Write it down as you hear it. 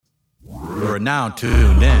are now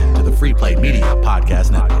tuned in to the Free Play Media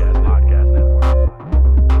Podcast Network.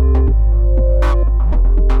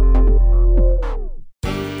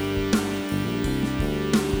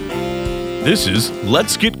 This is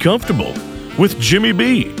Let's Get Comfortable with Jimmy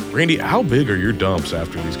B. Randy, how big are your dumps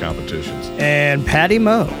after these competitions? And Patty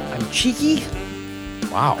Mo. I'm cheeky,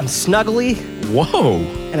 Wow. I'm snuggly, Whoa.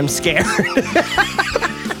 and I'm scared.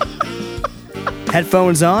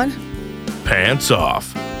 Headphones on. Pants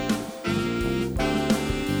off.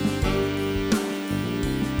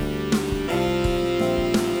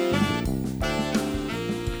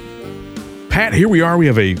 Pat, here we are. We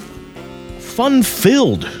have a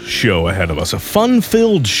fun-filled show ahead of us. A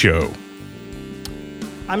fun-filled show.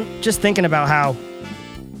 I'm just thinking about how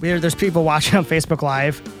there's people watching on Facebook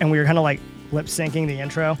Live, and we were kind of like lip syncing the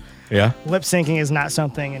intro. Yeah? Lip syncing is not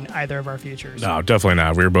something in either of our futures. No, definitely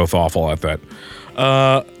not. We were both awful at that.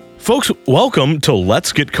 Folks, welcome to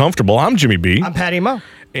Let's Get Comfortable. I'm Jimmy B. I'm Patty Mo.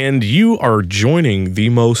 And you are joining the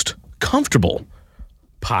most comfortable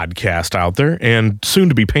podcast out there and soon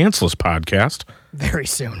to be pantsless podcast. Very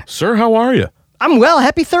soon. Sir, how are you? I'm well.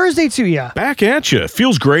 Happy Thursday to you. Back at you.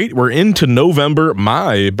 Feels great. We're into November,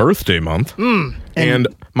 my birthday month. And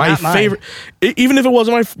my favorite, even if it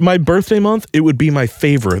wasn't my birthday month, it would be my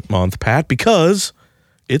favorite month, Pat, because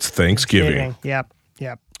it's Thanksgiving. Yep.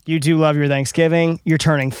 You do love your Thanksgiving. You're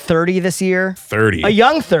turning 30 this year. 30. A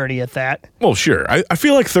young 30 at that. Well, sure. I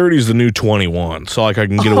feel like 30 is the new 21, so like I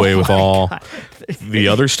can get away with all the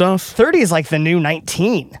other stuff. 30 is like the new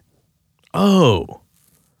 19. Oh.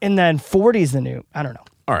 And then 40 is the new, I don't know.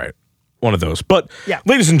 All right. One of those. But, yeah.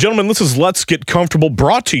 Ladies and gentlemen, this is Let's Get Comfortable,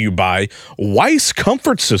 brought to you by Weiss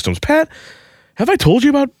Comfort Systems. Pat, have I told you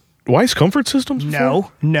about Weiss Comfort Systems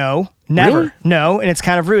before? No, never. Really? No, and it's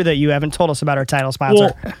kind of rude that you haven't told us about our title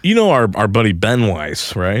sponsor. Well, you know our buddy Ben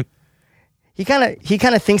Weiss, right? He kind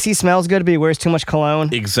of thinks he smells good, but he wears too much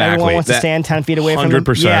cologne. Exactly. Everyone wants to stand 10 feet away from him.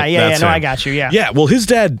 100%. Yeah. No, him. I got you. Yeah. Yeah. Well, his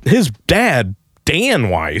dad, Dan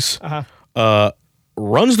Weiss,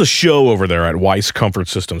 runs the show over there at Weiss Comfort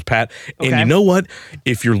Systems, Pat. And you know what?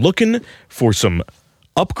 If you're looking for some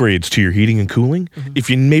upgrades to your heating and cooling, if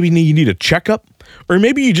you need a checkup, or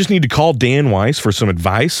maybe you just need to call Dan Weiss for some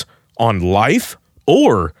advice on life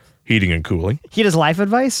or heating and cooling. He does life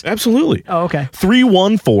advice? Absolutely. Oh, okay.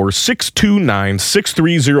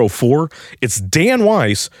 314-629-6304. It's Dan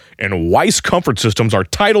Weiss and Weiss Comfort Systems, our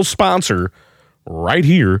title sponsor, right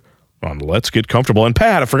here on Let's Get Comfortable. And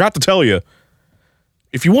Pat, I forgot to tell you,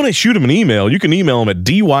 if you want to shoot him an email, you can email him at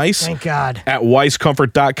dwice Thank God. at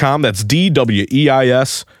weisscomfort.com. That's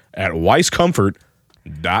DWEIS at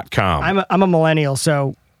weisscomfort.com. I'm a millennial,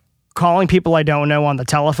 so calling people I don't know on the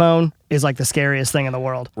telephone is like the scariest thing in the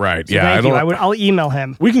world. Right. So Yeah. thank you. I'll email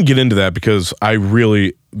him. We can get into that because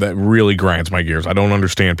that really grinds my gears. I don't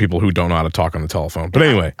understand people who don't know how to talk on the telephone. But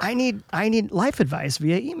anyway. I need life advice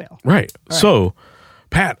via email. Right. So,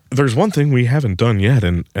 Pat, there's one thing we haven't done yet,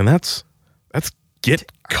 and that's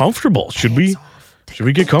get comfortable. Should we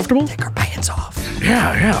get comfortable? Take our pants off.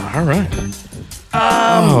 Yeah. All right.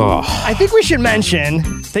 I think we should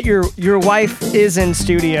mention that your wife is in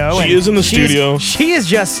studio. She is in the studio. She is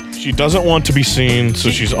just. She doesn't want to be seen,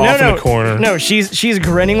 so she's off in the corner. No, she's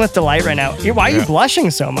grinning with delight right now. Why are you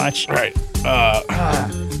blushing so much? Right.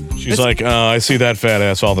 She's like, I see that fat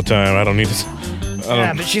ass all the time. I don't need to.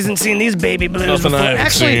 Yeah, but she hasn't seen these baby blues Nothing before. I haven't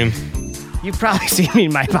Actually, seen. you've probably seen me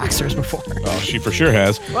in my boxers before. Oh, she for sure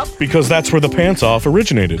has. Because that's where the pants off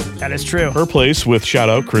originated. That is true. Her place with shout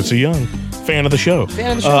out Chrissy Young, fan of the show.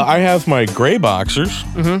 I have my gray boxers.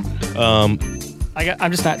 I'm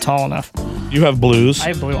just not tall enough. You have blues. I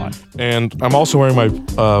have blue on. And I'm also wearing my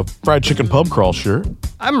fried chicken pub crawl shirt.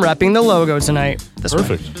 I'm repping the logo tonight.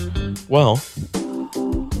 Perfect. Well,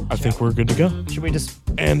 I think we're good to go. Should we just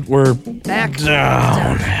And we're back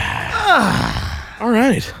down. All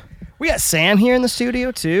right. We got Sam here in the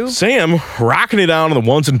studio too. Sam rocking it down on the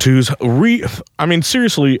ones and twos.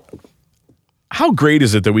 Seriously, how great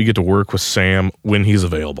is it that we get to work with Sam when he's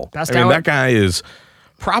available? That guy is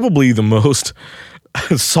probably the most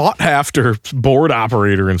sought after board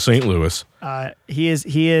operator in St. Louis. He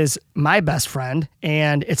is my best friend,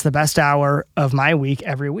 and it's the best hour of my week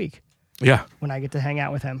every week. Yeah. When I get to hang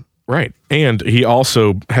out with him. Right. And he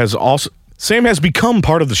Sam has become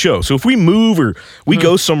part of the show. So if we move or we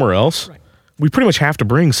go somewhere else, we pretty much have to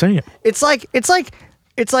bring Sam. It's like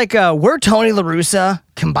we're Tony La Russa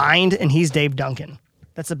combined, and he's Dave Duncan.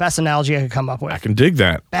 That's the best analogy I could come up with. I can dig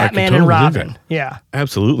that. Batman and Robin. Yeah.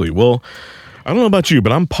 Absolutely. Well, I don't know about you,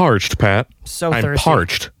 but I'm parched, Pat. I'm thirsty.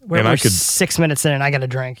 Parched. We're 6 minutes in and I got a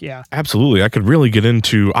drink. Yeah. Absolutely. I could really get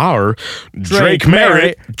into our Drake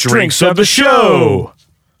Merritt Drinks of the Show.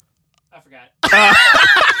 I forgot.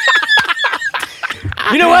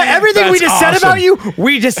 You know what? Everything we just said about you,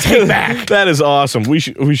 we just take back. That is awesome. We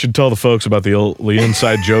should tell the folks about the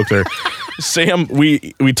inside joke there. Sam, we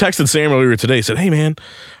texted Sam earlier today. Said, "Hey man,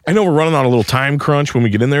 I know we're running on a little time crunch when we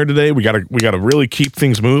get in there today. We gotta really keep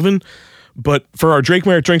things moving. But for our Drake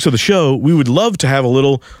Merritt Drinks of the show, we would love to have a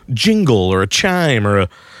little jingle or a chime or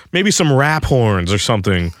maybe some rap horns or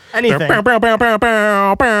something. Anything.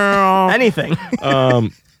 Anything.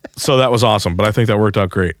 So that was awesome. But I think that worked out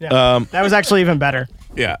great. Yeah. That was actually even better.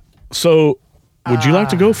 Yeah. So would you like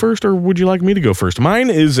to go first or would you like me to go first? Mine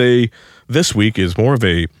this week is more of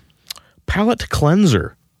a palate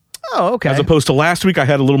cleanser. Oh, okay. As opposed to last week, I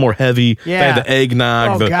had a little more heavy. Yeah. I had the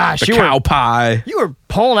eggnog, the cow pie. You were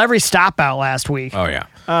pulling every stop out last week. Oh, yeah.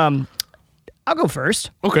 I'll go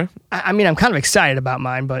first. Okay. I mean, I'm kind of excited about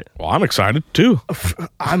mine, but... Well, I'm excited, too.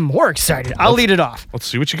 I'm more excited. I'll lead it off. Let's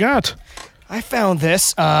see what you got. I found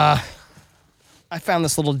this. Little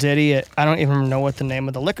ditty. I don't even know what the name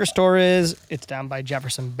of the liquor store is. It's down by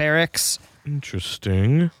Jefferson Barracks.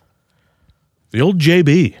 Interesting. The old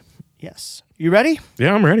JB. Yes. You ready?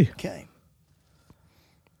 Yeah, I'm ready. Okay.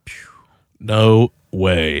 No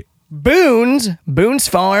way. Boone's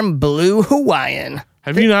Farm Blue Hawaiian.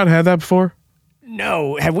 Have you not had that before?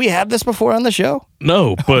 No. Have we had this before on the show?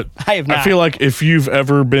 No, but I have not. I feel like if you've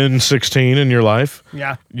ever been 16 in your life,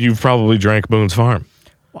 yeah, you've probably drank Boone's Farm.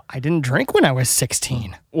 Well, I didn't drink when I was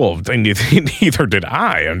 16. Well, then neither did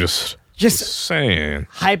I. I'm just saying.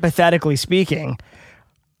 Hypothetically speaking,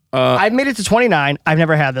 I've made it to 29. I've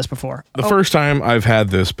never had this before. The first time I've had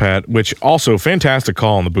this, Pat, which also fantastic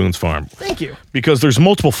call on the Boone's Farm. Thank you. Because there's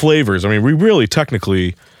multiple flavors. I mean, we really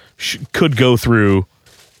technically could go through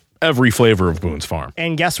every flavor of Boone's Farm.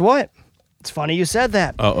 And guess what? It's funny you said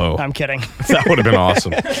that. Uh-oh. I'm kidding. That would have been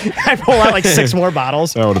awesome. I pull out like 6 more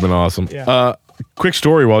bottles. That would have been awesome. Yeah. Quick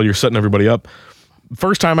story while you're setting everybody up.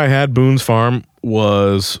 First time I had Boone's Farm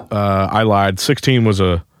was, I lied, 16 was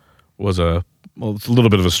a it's a little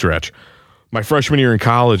bit of a stretch. My freshman year in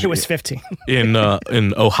college. It was 15. in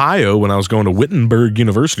Ohio, when I was going to Wittenberg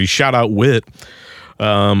University, shout out Witt,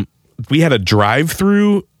 we had a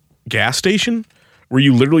drive-through gas station where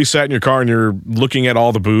you literally sat in your car and you're looking at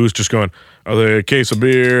all the booze, just going, "I'll take a case of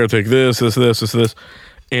beer, I'll take this.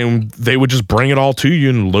 And they would just bring it all to you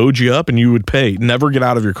and load you up and you would pay. Never get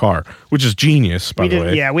out of your car, which is genius, by the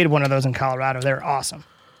way. Yeah, we had one of those in Colorado. They were awesome.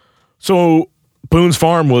 So Boone's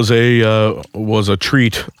Farm was a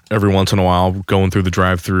treat every once in a while, going through the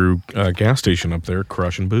drive-through gas station up there,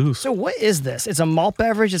 crushing booze. So what is this? It's a malt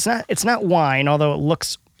beverage. It's not wine, although it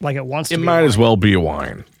looks like it wants to be. It might as well be a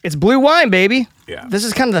wine. It's blue wine, baby. Yeah. This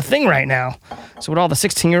is kind of the thing right now. So what all the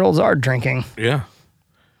 16-year-olds are drinking. Yeah.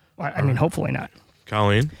 I mean, hopefully not.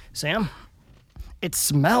 Colleen? Sam? It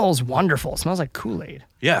smells wonderful. It smells like Kool-Aid.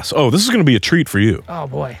 Yes. Oh, this is going to be a treat for you. Oh,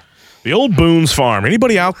 boy. The old Boone's Farm.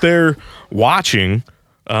 Anybody out there watching,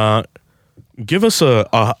 give us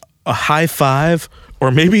a high five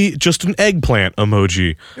or maybe just an eggplant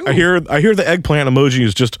emoji. Ooh. I hear the eggplant emoji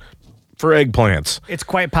is just for eggplants. It's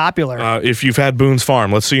quite popular. If you've had Boone's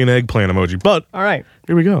Farm, let's see an eggplant emoji. But all right.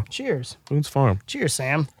 Here we go. Cheers. Boone's Farm. Cheers,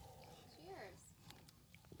 Sam.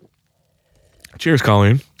 Cheers,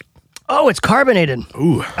 Colleen. Oh, it's carbonated.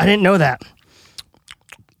 Ooh. I didn't know that.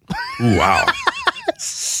 Ooh, wow.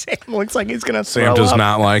 Sam looks like he's going to throw Sam does up.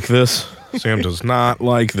 not like this. Sam does not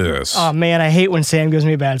like this. Oh, man, I hate when Sam gives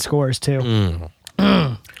me bad scores, too.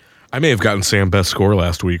 I may have gotten Sam best score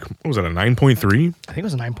last week. What was that, a 9.3? I think it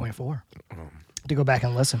was a 9.4. To go back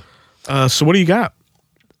and listen. So what do you got?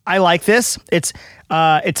 I like this. It's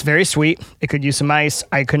very sweet. It could use some ice.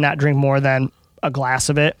 I could not drink more than a glass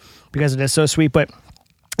of it because it is so sweet, but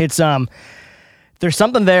it's there's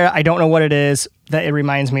something there. I don't know what it is that it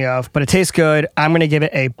reminds me of, but it tastes good. I'm going to give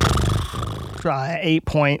it a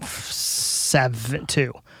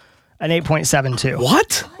 8.72. An 8.72.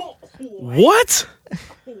 What?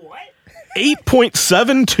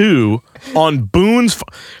 8.72 on Boone's.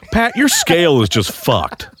 Pat, your scale is just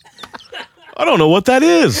fucked. I don't know what that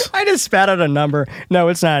is. I just spat out a number. No,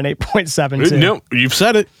 it's not an 8.72. No, you've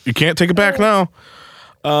said it. You can't take it back now.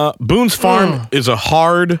 Boone's Farm is a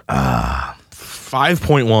hard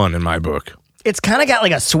 5.1 in my book. It's kind of got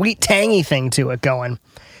like a sweet, tangy thing to it going.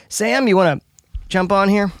 Sam, you want to jump on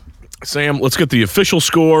here? Sam, let's get the official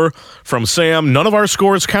score from Sam. None of our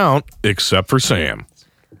scores count except for Sam.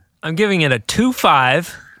 I'm giving it a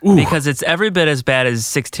 2.5 because it's every bit as bad as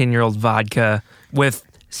 16-year-old vodka with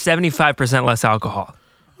 75% less alcohol.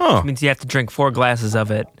 Oh. Which means you have to drink 4 glasses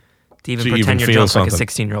of it to even So you pretend even you're feel drunk like a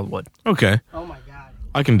something. 16-year-old would. Okay. Oh, my God.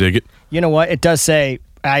 I can dig it. You know what? It does say,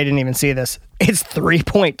 I didn't even see this, it's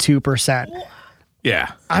 3.2%.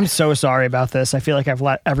 Yeah. I'm so sorry about this. I feel like I've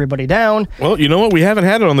let everybody down. Well, you know what? We haven't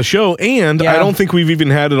had it on the show, and Yeah. I don't think we've even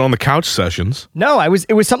had it on the couch sessions. No,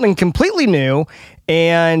 it was something completely new,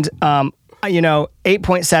 and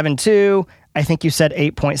 8.72. I think you said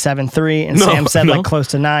 8.73, and No, Sam said no. like close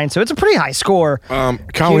to 9. So it's a pretty high score. Colleen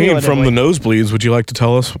Cumulatively. from the Nosebleeds, would you like to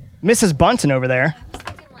tell us? Mrs. Bunton over there. I'm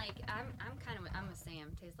a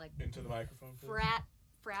Sam. Tastes like Into the microphone. frat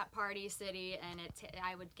party city, and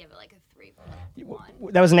I would give it like a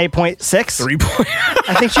 3.1. That was an 8.6. 3 point.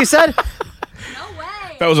 I think she said. No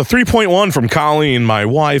way. That was a 3.1 from Colleen, my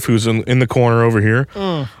wife, who's in the corner over here.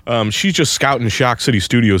 She's just scouting Shock City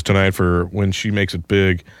Studios tonight for when she makes it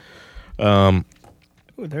big. Ooh,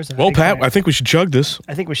 there's a Well, big Pat, fan. I think we should chug this.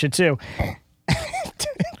 I think we should too.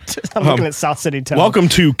 I'm looking at South City Tone. Welcome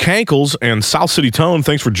to Cankles and South City Tone.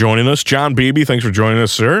 Thanks for joining us. John Beebe, thanks for joining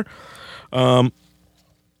us, sir. Oh,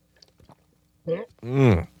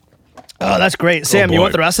 that's great. Sam, you boy.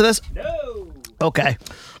 want the rest of this? No. Okay.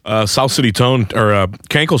 South City Tone, or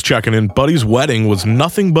Cankles checking in. Buddy's wedding was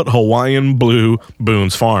nothing but Hawaiian Blue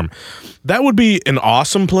Boone's Farm. That would be an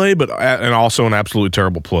awesome play, and also an absolutely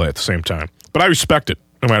terrible play at the same time. But I respect it,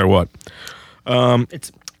 no matter what.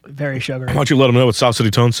 It's very sugary. Why don't you let them know what South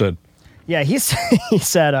City Tone said? Yeah, he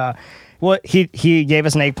said, he gave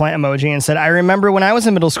us an eggplant emoji and said, I remember when I was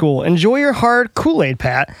in middle school. Enjoy your hard Kool-Aid,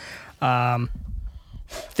 Pat.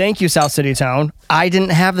 Thank you, South City Tone. I didn't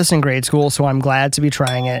have this in grade school, so I'm glad to be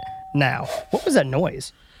trying it now. What was that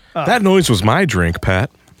noise? That noise was my drink,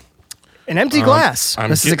 Pat. An empty glass. I'm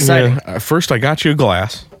This is getting exciting. First, I got you a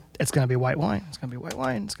glass. It's going to be white wine. It's going to be white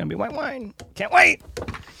wine. It's going to be white wine. Can't wait.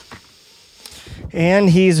 And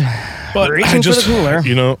he's But reaching I just, for the cooler.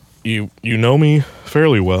 you know me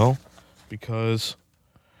fairly well because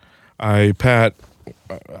I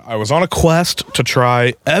was on a quest to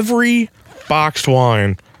try every boxed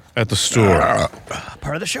wine at the store.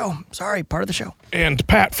 Part of the show. Sorry, part of the show. And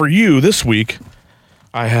Pat, for you this week,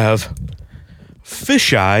 I have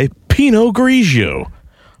Fisheye Pinot Grigio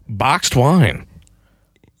boxed wine.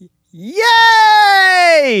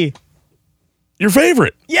 Yay! Your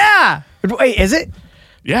favorite? Yeah. Wait, is it?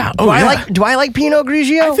 Yeah. Do I like Pinot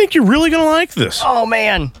Grigio? I think you're really gonna like this. Oh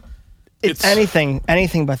man. It's It's-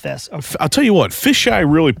 anything but this. Okay. I'll tell you what,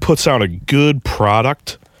 Fisheye really puts out a good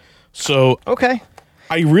product. So Okay.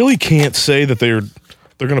 I really can't say that they're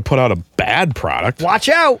going to put out a bad product. Watch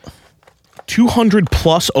out. 200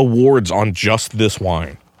 plus awards on just this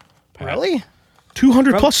wine. Really?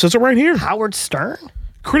 200 plus says it right here. Howard Stern?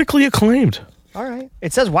 Critically acclaimed. All right.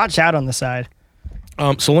 It says watch out on the side.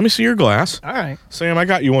 So let me see your glass. All right. Sam, I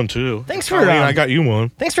got you one too. Thanks for, Colleen, I got you one.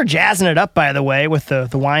 Thanks for jazzing it up, by the way, with the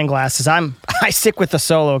wine glasses. I stick with the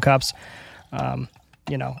solo cups. I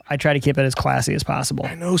try to keep it as classy as possible.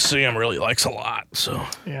 I know Sam really likes a lot, so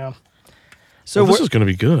Yeah. So this is going to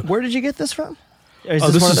be good. where did you get this from? Is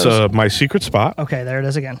This one of is those? my secret spot. Okay, there it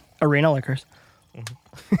is again. Arena Liquors.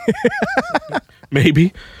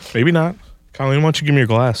 Maybe, maybe not. Colleen, why don't you give me your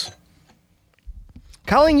glass?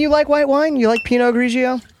 Colleen, you like white wine? You like Pinot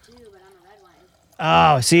Grigio? I do, but I'm a red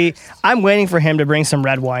wine. Oh, see, I'm waiting for him to bring some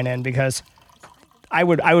red wine in because I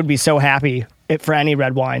would be so happy for any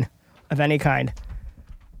red wine of any kind.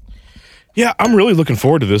 Yeah, I'm really looking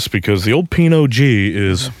forward to this because the old Pinot G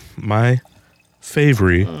is my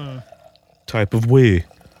favorite type of wee.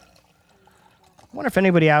 I wonder if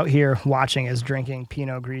anybody out here watching is drinking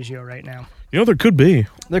Pinot Grigio right now. You know, there could be.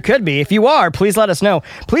 There could be. If you are, please let us know.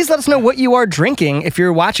 Please let us know what you are drinking if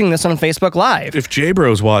you're watching this on Facebook Live. If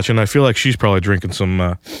J-Bro's watching, I feel like she's probably drinking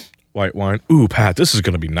some white wine. Ooh, Pat, this is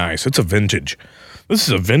going to be nice. It's a vintage. This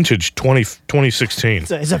is a vintage 2016.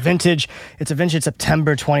 It's a vintage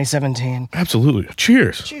September 2017. Absolutely.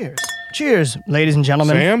 Cheers. Cheers. Cheers, ladies and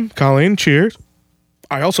gentlemen. Sam, Colleen, cheers.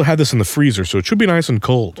 I also had this in the freezer, so it should be nice and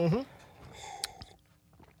cold.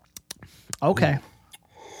 Okay.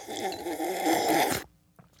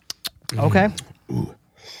 Okay.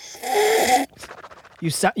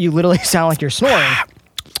 You literally sound like you're snoring.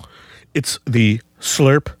 It's the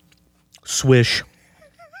slurp, swish,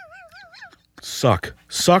 suck.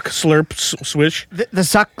 Suck, slurp, swish. The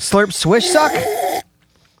suck, slurp, swish suck?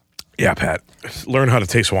 Yeah, Pat. Learn how to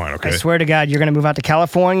taste wine, okay? I swear to God, you're going to move out to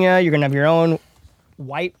California. You're going to have your own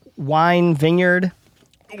white wine vineyard.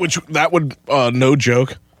 Which, that would, no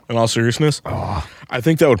joke, in all seriousness, I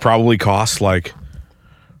think that would probably cost like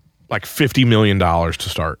 $50 million to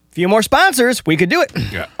start. A few more sponsors, we could do it.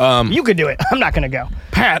 Yeah. You could do it. I'm not going to go.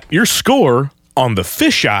 Pat, your score on the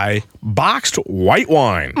Fisheye boxed white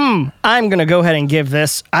wine. I'm going to go ahead and give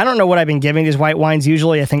this. I don't know what I've been giving these white wines.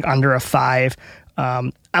 Usually, I think under a 5.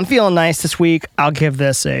 I'm feeling nice this week. I'll give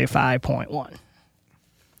this a 5.1.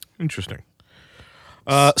 Interesting.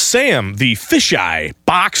 Sam, the Fisheye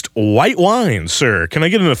boxed white wine, sir. Can I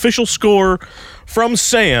get an official score from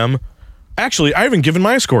Sam? Actually, I haven't given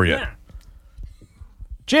my score yet.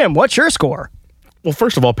 Jim, what's your score? Well,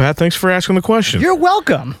 first of all, Pat, thanks for asking the question. You're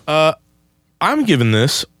welcome. I'm giving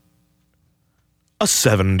this a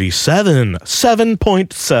 77.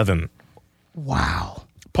 7.7. Wow.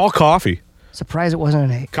 Paul Coffey. Surprised it wasn't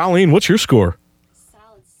an 8. Colleen, what's your score?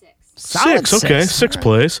 Solid 6. Solid 6. Okay, 6 All right.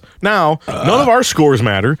 place. Now, none of our scores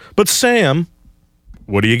matter, but Sam,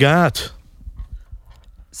 what do you got?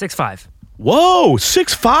 6.5. Whoa,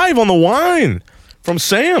 6.5 on the wine from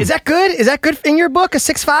Sam. Is that good? Is that good in your book? A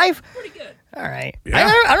 6.5? Pretty good. All right.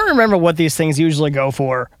 Yeah. I don't remember what these things usually go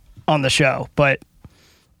for on the show, but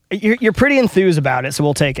you're pretty enthused about it, so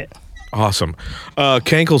we'll take it. Awesome.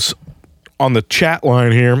 Kankle's on the chat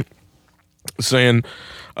line here saying,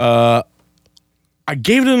 I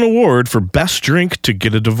gave it an award for best drink to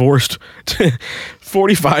get a divorced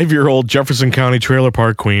 45-year-old Jefferson County trailer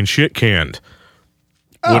park queen shit canned.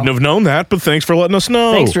 Wouldn't have known that, but thanks for letting us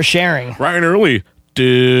know. Thanks for sharing. Ryan Early,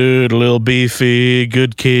 dude, a little beefy,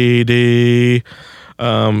 good KD.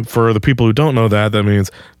 For the people who don't know that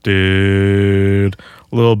means, dude,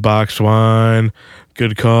 little boxed wine,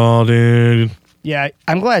 good call, dude. Yeah,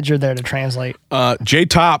 I'm glad you're there to translate. J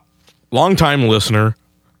Top, longtime listener,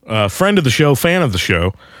 friend of the show, fan of the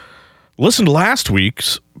show, listened to last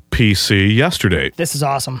week's PC yesterday. This is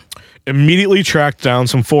awesome. Immediately tracked down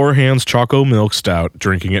some Four Hands Choco Milk Stout,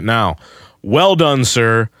 drinking it now. Well done,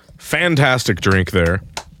 sir. Fantastic drink there.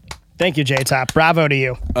 Thank you, J-Top. Bravo to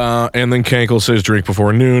you. And then Kankle says drink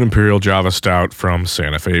before noon, Imperial Java Stout from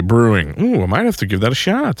Santa Fe Brewing. Ooh, I might have to give that a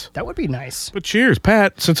shot. That would be nice. But cheers,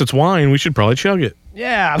 Pat. Since it's wine, we should probably chug it.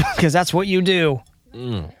 Yeah, because that's what you do.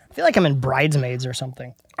 I feel like I'm in Bridesmaids or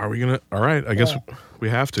something. Are we going to? All right, I guess we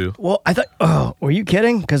have to. Well, I thought, were you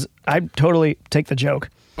kidding? Because I'd totally take the joke.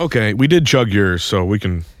 Okay, we did chug yours, so we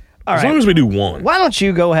can, All as right. long as we do one. Why don't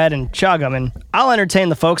you go ahead and chug them, and I'll entertain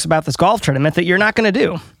the folks about this golf tournament that you're not going to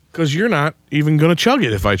do. Because you're not even going to chug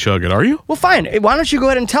it if I chug it, are you? Well, fine. Why don't you go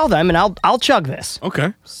ahead and tell them, and I'll chug this.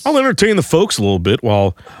 Okay. I'll entertain the folks a little bit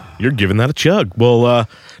while you're giving that a chug. Well,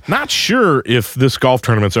 not sure if this golf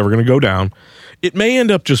tournament's ever going to go down. It may end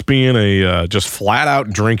up just being a just flat-out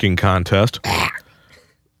drinking contest.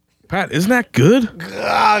 Pat, isn't that good?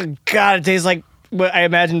 Oh, God, it tastes like what I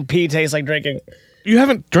imagine pee tastes like drinking. You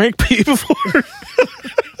haven't drank pee before?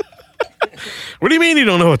 What do you mean you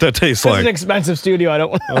don't know what that tastes It's an like? expensive studio. I don't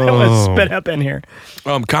want to spit up in here.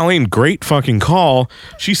 Colleen, great fucking call.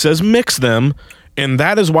 She says mix them, and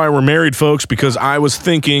that is why we're married, folks, because I was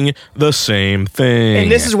thinking the same thing.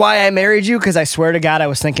 And this is why I married you, because I swear to God, I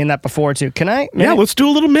was thinking that before, too. Can I? Yeah, let's do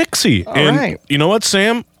a little mixy. All and right. You know what,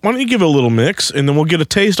 Sam? Why don't you give it a little mix, and then we'll get a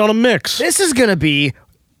taste on a mix. This is going to be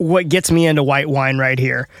what gets me into white wine right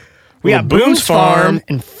here. We Little got Boone's Boone's Farm Farm.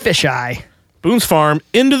 and Fisheye. Boone's Farm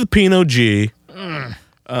into the Pinot G.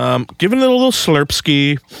 Giving it a little slurp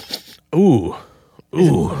ski. Ooh.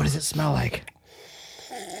 What does it smell like?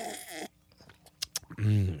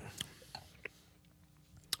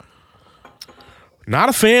 Not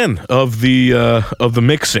a fan of the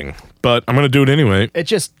mixing, but I'm going to do it anyway. It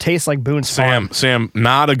just tastes like Boone's Farm. Sam,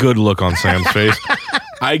 not a good look on Sam's face.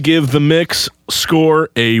 I give the mix score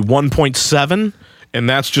a 1.7, and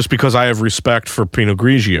that's just because I have respect for Pinot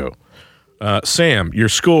Grigio. Sam, your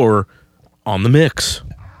score on the mix.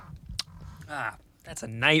 That's a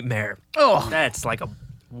nightmare. Oh. That's like a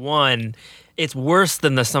 1. It's worse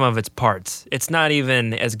than the sum of its parts. It's not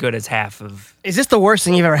even as good as half of. Is this the worst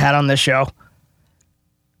thing you've ever had on this show?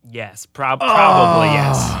 Yes, probably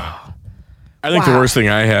yes. I think the Wow. worst thing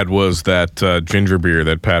I had was that ginger beer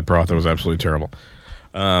that Pat brought that was absolutely terrible.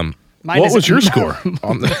 Mine What is- was your score?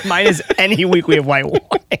 on the- Mine is any week we have white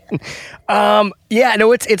wine. Yeah,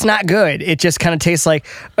 no, it's not good. It just kind of tastes like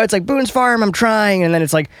it's like Boone's Farm. I'm trying, and then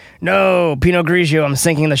it's like no Pinot Grigio. I'm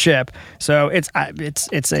sinking the ship. So it's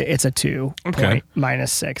a 2 Okay. point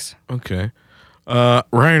minus 6. Okay.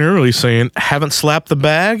 Ryan Early saying, haven't slapped the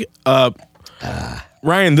bag.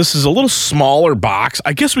 Ryan, this is a little smaller box.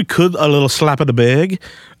 I guess we could a little slap of the bag.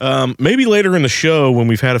 Maybe later in the show when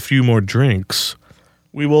we've had a few more drinks,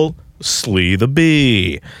 we will slee the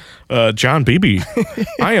bee. John Beebe,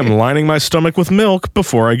 I am lining my stomach with milk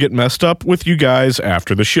before I get messed up with you guys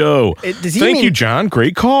after the show. Does he Thank mean- you, John.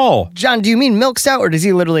 Great call. John, do you mean milk stout or does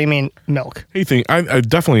he literally mean milk? He think I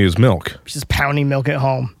definitely is milk. Just pounding milk at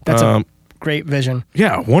home. That's a great vision.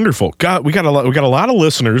 Yeah, wonderful. God, we got a lot of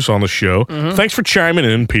listeners on the show. Thanks for chiming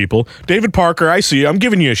in, people. David Parker, I see you. I'm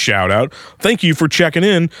giving you a shout out. Thank you for checking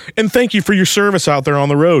in, and thank you for your service out there on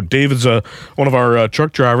the road. David's one of our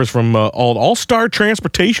truck drivers from All-Star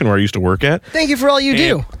Transportation, where I used to work at. Thank you for all you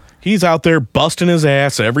do. He's out there busting his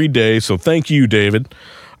ass every day, so thank you, David.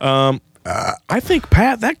 I think,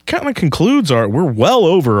 Pat, that kind of concludes we're well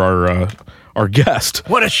over our guest.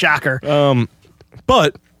 What a shocker.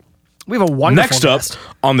 But we have a wonderful next guest. up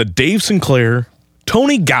on the Dave Sinclair,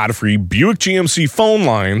 Tony Godfrey, Buick GMC phone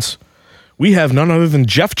lines, we have none other than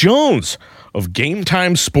Jeff Jones of Game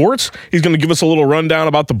Time Sports. He's going to give us a little rundown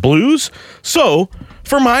about the Blues. So,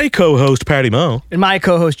 for my co-host, Patty Moe, And my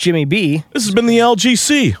co-host, Jimmy B. this has been the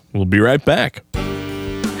LGC. We'll be right back.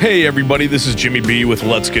 Hey, everybody, this is Jimmy B with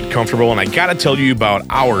Let's Get Comfortable, and I got to tell you about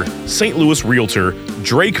our St. Louis realtor,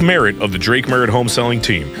 Drake Merritt of the Drake Merritt Home Selling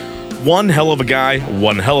Team. One hell of a guy,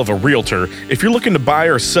 one hell of a realtor. If you're looking to buy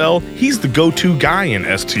or sell, he's the go-to guy in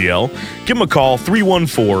STL. Give him a call,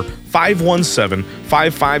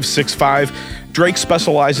 314-517-5565. Drake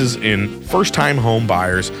specializes in first-time home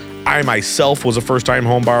buyers. I myself was a first-time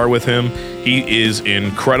home buyer with him. He is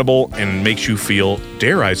incredible and makes you feel,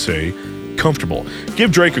 dare I say, comfortable.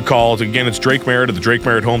 Give Drake a call. Again, it's Drake Merritt of the Drake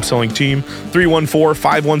Merritt Home Selling Team,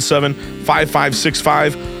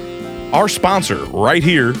 314-517-5565. Our sponsor right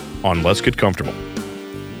here on Let's Get Comfortable.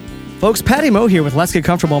 Folks, Patty Moe here with Let's Get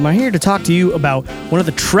Comfortable. I'm here to talk to you about one of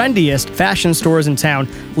the trendiest fashion stores in town.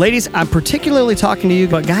 Ladies, I'm particularly talking to you,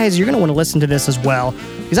 but guys, you're going to want to listen to this as well,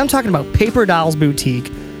 because I'm talking about Paper Dolls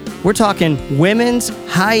Boutique. We're talking women's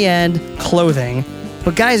high-end clothing.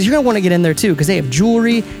 But guys, you're going to want to get in there too, because they have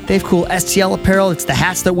jewelry, they have cool STL apparel, it's the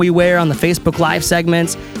hats that we wear on the Facebook Live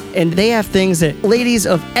segments, and they have things that ladies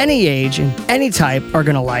of any age and any type are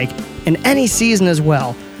going to like, and any season as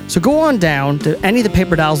well. So go on down to any of the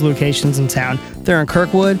Paper Dolls locations in town. They're in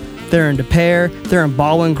Kirkwood, they're in Des Peres, they're in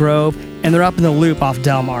Baldwin Grove, and they're up in the Loop off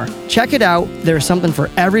Delmar. Check it out. There's something for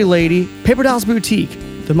every lady. Paper Dolls Boutique,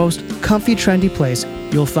 the most comfy, trendy place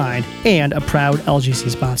you'll find, and a proud LGC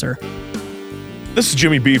sponsor. This is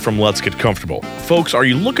Jimmy B from Let's Get Comfortable. Folks, are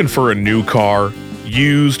you looking for a new car,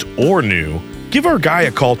 used or new? Give our guy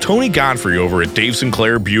a call, Tony Godfrey, over at Dave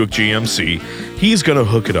Sinclair Buick GMC. He's going to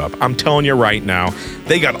hook it up. I'm telling you right now,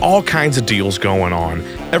 they got all kinds of deals going on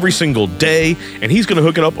every single day, and he's going to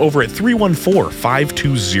hook it up over at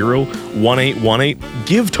 314-520-1818.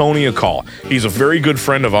 Give Tony a call. He's a very good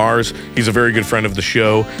friend of ours. He's a very good friend of the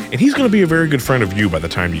show, and he's going to be a very good friend of you by the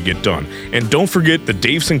time you get done. And don't forget the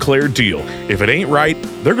Dave Sinclair deal. If it ain't right,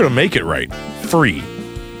 they're going to make it right. Free.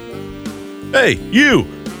 Hey, you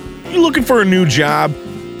looking for a new job?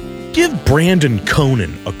 Give Brandon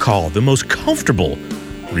Conan a call, the most comfortable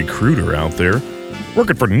recruiter out there,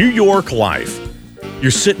 working for New York Life.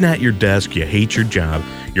 You're sitting at your desk, you hate your job,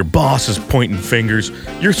 your boss is pointing fingers,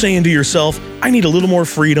 you're saying to yourself, I need a little more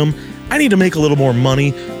freedom, I need to make a little more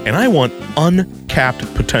money, and I want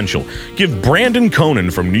uncapped potential. Give Brandon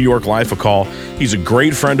Conan from New York Life a call. He's a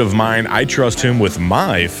great friend of mine. I trust him with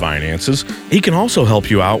my finances. He can also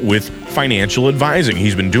help you out with financial advising.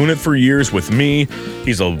 He's been doing it for years with me.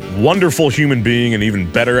 He's a wonderful human being and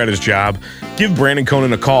even better at his job. Give Brandon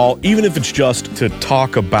Conan a call, even if it's just to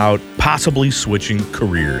talk about possibly switching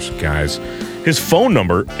careers, guys. His phone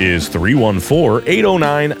number is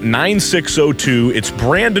 314-809-9602. It's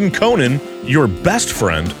Brandon Conan, your best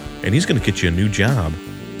friend, and he's going to get you a new job.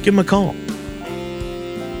 Give him a call.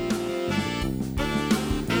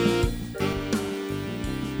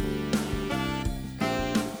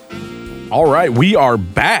 All right, we are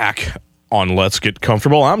back on Let's Get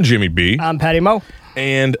Comfortable. I'm Jimmy B. I'm Patty Moe.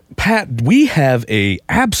 And Pat, we have a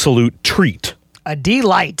absolute treat. A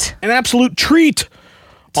delight. An absolute treat.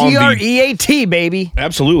 TREAT, baby.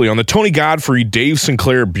 Absolutely. On the Tony Godfrey, Dave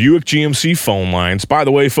Sinclair Buick GMC phone lines. By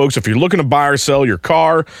the way, folks, if you're looking to buy or sell your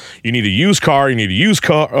car, you need a used car, you need a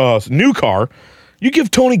new car, you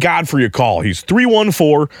give Tony Godfrey a call. He's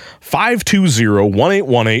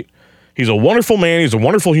 314-520-1818. He's a wonderful man. He's a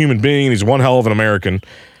wonderful human being. He's one hell of an American.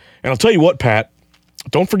 And I'll tell you what, Pat,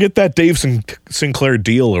 don't forget that Dave Sinclair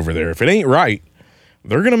deal over there. If it ain't right,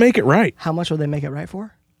 they're going to make it right. How much will they make it right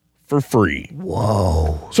for? For free.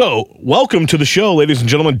 Whoa. So, welcome to the show, ladies and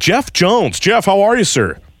gentlemen, Jeff Jones. Jeff, how are you,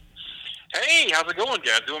 sir? Hey, how's it going,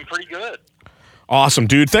 guys? Doing pretty good. Awesome,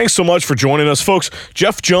 dude. Thanks so much for joining us. Folks,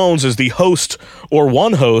 Jeff Jones is the host, or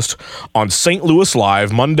one host, on St. Louis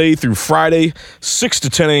Live, Monday through Friday, 6 to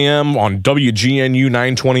 10 a.m. on WGNU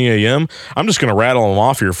 920 a.m. I'm just going to rattle them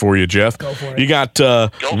off here for you, Jeff. Go for it. You got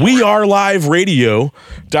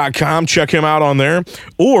weareliveradio.com. Check him out on there.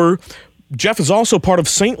 Or Jeff is also part of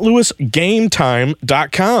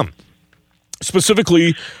stlouisgametime.com.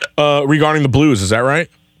 specifically regarding the Blues. Is that right?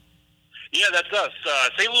 Yeah, that's us.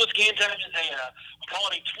 St. Louis Game Time is we call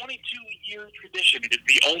it a 22-year tradition. It is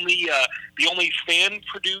the only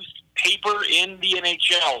fan-produced paper in the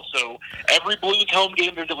NHL. So every Blues home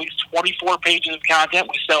game, there's at least 24 pages of content.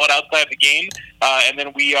 We sell it outside the game, and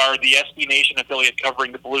then we are the SB Nation affiliate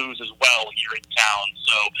covering the Blues as well here in town.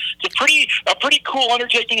 So it's a pretty cool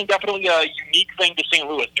undertaking and definitely a unique thing to St.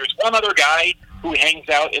 Louis. There's one other guy who hangs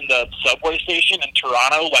out in the subway station in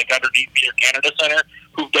Toronto, like underneath the Air Canada Center,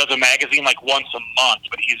 who does a magazine like once a month,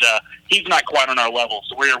 but he's not quite on our level.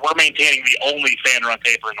 So we're maintaining the only fan-run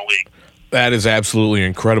paper in the league. That is absolutely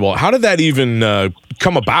incredible. How did that even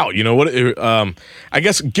come about? You know what? I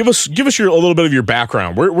guess give us a little bit of your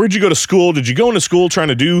background. Where'd you go to school? Did you go into school trying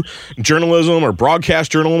to do journalism or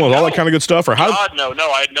broadcast journalism and all that kind of good stuff? Or how? God, no.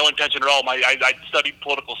 I had no intention at all. I studied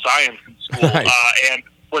political science in school and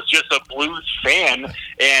was just a Blues fan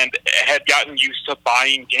and had gotten used to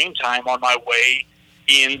buying Game Time on my way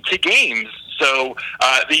into games. So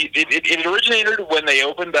it originated when they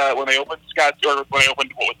opened what was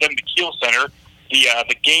then the Kiel Center.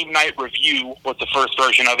 The Game Night Review was the first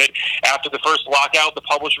version of it. After the first lockout, the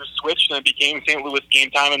publishers switched and it became St. Louis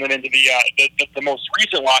Game Time. And then into the most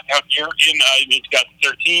recent lockout here in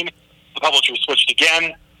 2013, the publishers switched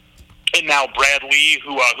again. And now Brad Lee,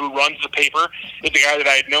 who runs the paper, is the guy that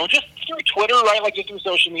I had known just through Twitter, right? Like just through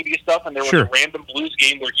social media stuff. And there was a random Blues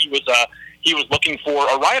game where he was looking for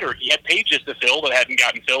a writer. He had pages to fill that hadn't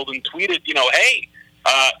gotten filled and tweeted, hey,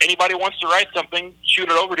 anybody wants to write something, shoot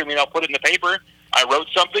it over to me and I'll put it in the paper. I wrote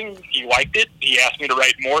something. He liked it. He asked me to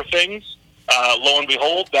write more things. Lo and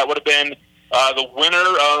behold, that would have been the winner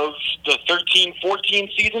of the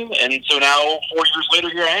 13-14 season. And so now 4 years later,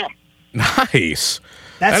 here I am. Nice.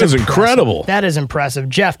 That is incredible. That is impressive.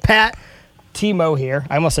 Jeff, Pat, T-Mo here.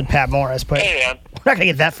 I almost said Pat Morris, but we're not going to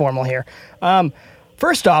get that formal here.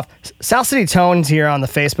 First off, South City Tone's here on the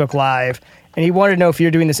Facebook Live, and he wanted to know if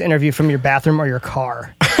you're doing this interview from your bathroom or your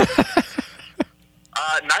car.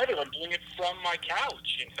 Neither. I'm doing it from my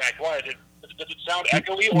couch. In fact, why? Does it sound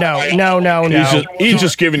echoey? No. He's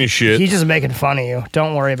just giving you shit. He's just making fun of you.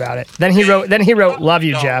 Don't worry about it. Then he wrote, "Love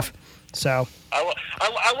you, Jeff." So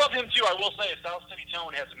I love him too. I will say, South City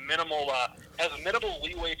Tone has minimal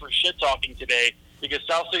leeway for shit talking today because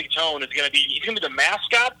South City Tone is he's going to be the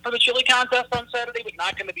mascot for the chili contest on Saturday, but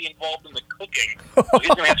not going to be involved in the cooking. So he's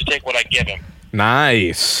going to have to take what I give him.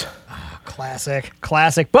 Nice. Classic.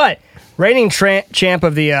 But reigning champ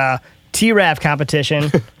of the T-Rav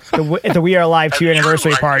competition at the We Are Live 2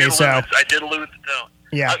 anniversary party. I did lose the Tone.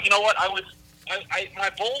 Yeah. You know what? My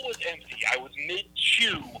bowl was empty. I was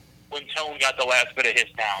mid-chew when Tone got the last bit of his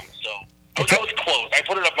down. So I was close. I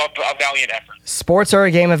put it up a valiant effort. Sports are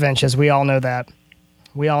a game of inches. We all know that.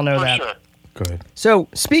 For sure. Go ahead. So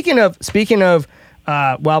speaking of,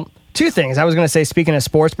 two things. I was going to say speaking of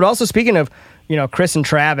sports, but also speaking of, Chris and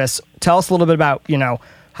Travis. Tell us a little bit about,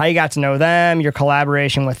 how you got to know them, your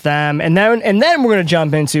collaboration with them, and then we're going to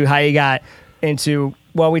jump into how you got into.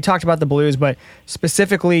 Well, we talked about the Blues, but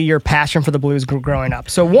specifically your passion for the Blues growing up.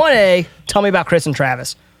 So 1A, tell me about Chris and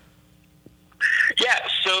Travis. Yeah,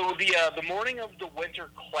 so the morning of the Winter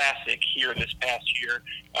Classic here this past year,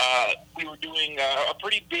 we were doing a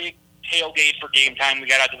pretty big tailgate for Game Time. We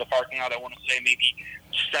got out to the parking lot, I want to say maybe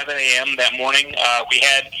 7 a.m. that morning. We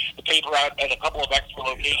had the paper out at a couple of extra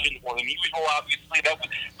locations more than usual, obviously.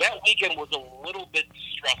 That weekend was a little bit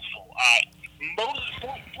stressful.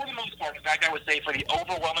 For the most part, in fact, I would say for the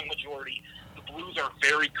overwhelming majority, the Blues are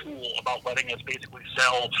very cool about letting us basically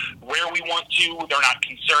sell where we want to. They're not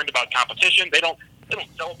concerned about competition. They don't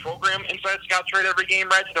sell a program inside Scotts Trade every game,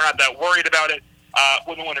 right? So they're not that worried about it.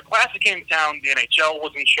 When the Winter Classic came to town, the NHL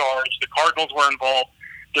was in charge. The Cardinals were involved.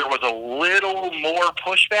 There was a little more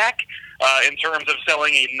pushback in terms of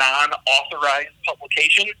selling a non-authorized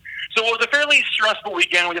publication. So it was a fairly stressful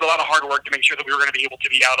weekend. We did a lot of hard work to make sure that we were going to be able to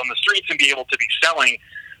be out on the streets and be able to be selling.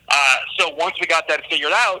 So once we got that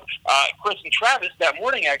figured out, Chris and Travis that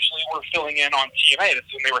morning actually were filling in on TMA.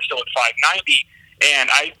 That's when they were still at 590. And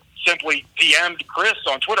I simply DM'd Chris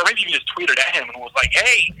on Twitter, maybe even just tweeted at him and was like,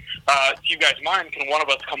 hey, do you guys mind? Can one of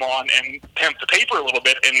us come on and pimp the paper a little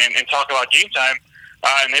bit and talk about Game Time?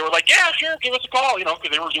 And they were like, yeah, sure, give us a call, because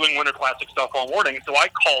they were doing Winter Classic stuff all morning. So I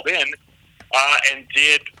called in and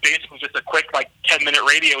did basically just a quick 10-minute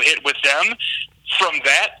radio hit with them. From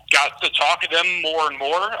that, got to talk to them more and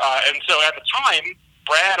more. And so at the time,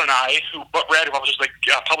 Brad, who publishes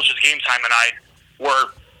Game Time, and I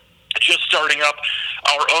were just starting up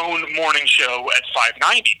our own morning show at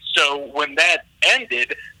 590. So when that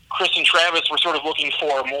ended, Chris and Travis were sort of looking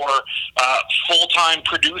for a more full-time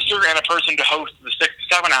producer and a person to host the 6 to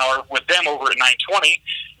 7-hour with them over at 920,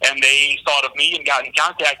 and they thought of me and got in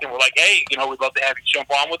contact and were like, hey, we'd love to have you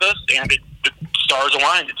jump on with us, and the stars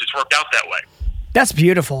aligned. It just worked out that way. That's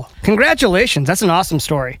beautiful. Congratulations. That's an awesome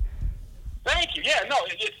story. Thank you. Yeah, no,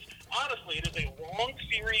 honestly, it is a long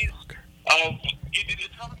series of,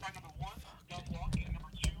 it's homicide number one, dumb walking, and number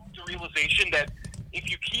two, the realization that if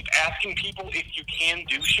you keep asking people if you can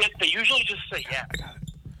do shit, they usually just say yes.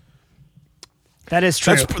 That is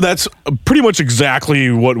true. That's pretty much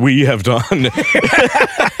exactly what we have done.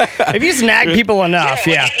 If you snag people enough,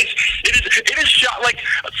 yeah. It is shot, like,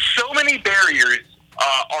 so many barriers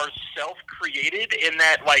are self-created in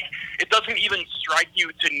that, like, it doesn't even strike you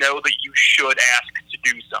to know that you should ask to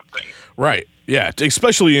do something. Right. Yeah.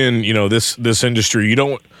 Especially in, this industry, you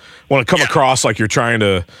don't want to come across like you're trying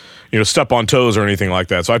to, step on toes or anything like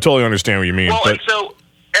that. So I totally understand what you mean. Well, and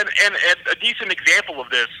a decent example of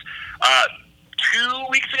this,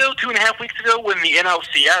 2.5 weeks ago, when the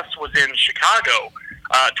NLCS was in Chicago,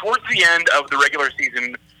 towards the end of the regular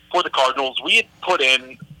season for the Cardinals, we had put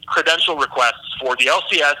in credential requests for the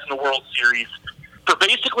LCS and the World Series for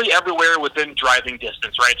basically everywhere within driving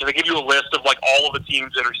distance, right? So they give you a list of, like, all of the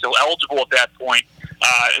teams that are still eligible at that point.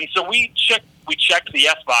 And so we checked the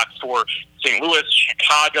S box for St. Louis,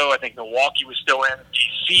 Chicago. I think Milwaukee was still in.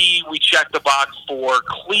 DC, we checked the box for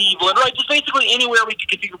Cleveland, right? Just basically anywhere we could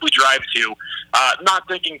conceivably drive to. Not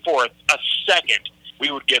thinking for a second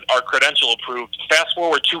we would get our credential approved. Fast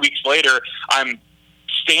forward 2 weeks later, I'm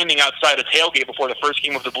standing outside a tailgate before the first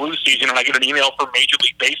game of the Blues season, and I get an email from Major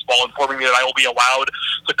League Baseball informing me that I will be allowed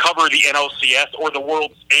to cover the NLCS or the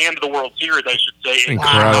World Series, I should say, in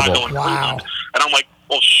Chicago and Cleveland. And I'm like,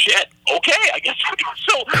 well, shit, okay, I guess.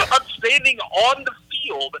 So I'm standing on the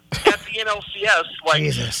field at the NLCS, like,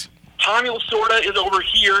 Jesus. Tommy Lasorda is over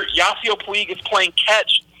here, Yasiel Puig is playing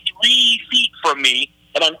catch 3 feet from me,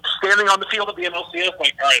 and I'm standing on the field at the NLCS,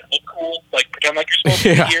 like, all right, look cool, like, pretend like you're supposed to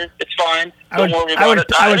be here, it's fine, don't worry about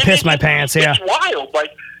it. I would piss my pants, yeah. It's wild,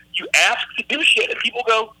 like, you ask to do shit, and people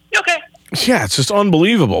go, okay. Yeah, it's just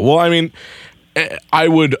unbelievable. Well, I mean, I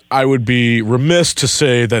would be remiss to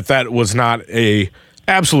say that was not a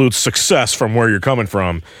absolute success from where you're coming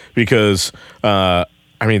from, because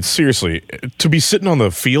seriously, to be sitting on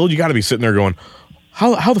the field, you got to be sitting there going,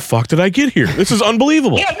 how the fuck did I get here? This is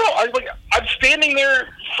unbelievable. Yeah, no, I'm standing there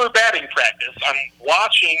for batting practice. I'm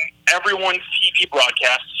watching everyone's TV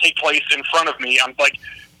broadcast take place in front of me. I'm, like,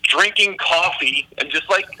 drinking coffee and just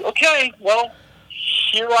like, okay, well,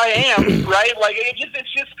 here I am, right? Like,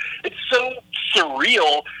 it's so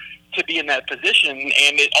surreal to be in that position,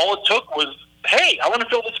 and all it took was, hey, I want to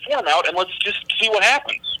fill this form out, and let's just see what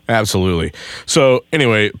happens. Absolutely. So,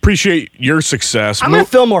 anyway, appreciate your success. I'm going to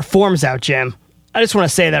fill more forms out, Jim. I just want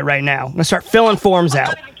to say that right now. I'm going to start filling forms out.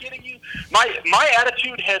 I'm not even kidding you. My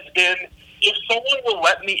attitude has been, if someone will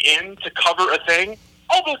let me in to cover a thing,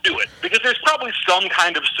 I'll go do it. Because there's probably some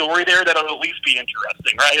kind of story there that'll at least be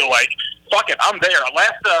interesting, right? Like, fuck it, I'm there.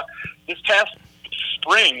 This past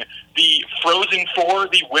spring, the Frozen Four,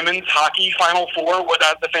 the women's hockey Final Four was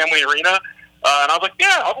at the Family Arena. And I was like,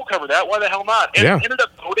 yeah, I'll go cover that. Why the hell not? And ended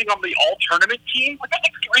up voting on the all-tournament team. We got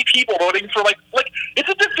like 3 people voting for, like it's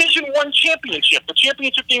a Division I championship. The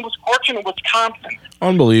championship game was Fortune and Wisconsin.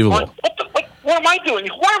 Unbelievable. What am I doing?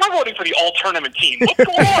 Why am I voting for the all-tournament team? What's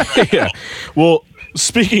going on right now? Well,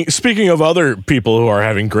 speaking of other people who are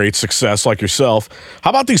having great success like yourself,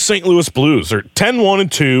 how about these St. Louis Blues? They're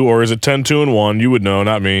 10-1-2, or is it 10-2-1? You would know,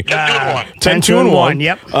 not me. 10-2-1. 10-2-1.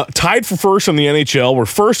 Yep. Tied for first in the NHL. We're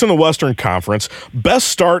first in the Western Conference. Best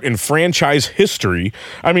start in franchise history.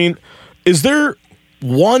 I mean, is there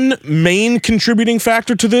one main contributing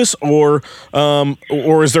factor to this, or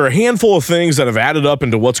is there a handful of things that have added up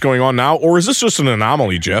into what's going on now, or is this just an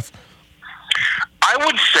anomaly, Jeff? I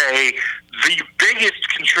would say the biggest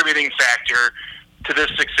contributing factor to this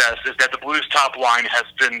success is that the Blues top line has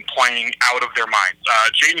been playing out of their minds.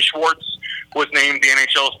 Jaden Schwartz was named the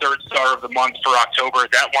NHL's third star of the month for October.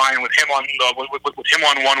 That line with him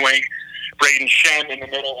on one wing, Braden Shen in the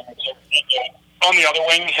middle, and on the other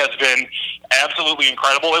wing has been absolutely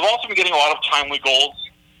incredible. They've also been getting a lot of timely goals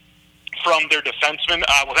from their defensemen.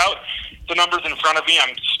 Without the numbers in front of me,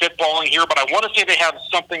 I'm spitballing here, but I want to say they have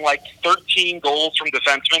something like 13 goals from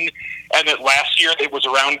defensemen, and that last year it was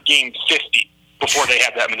around game 50 before they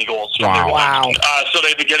had that many goals from their defensemen. So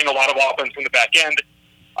they've been getting a lot of offense from the back end.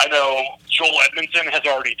 I know Joel Edmondson has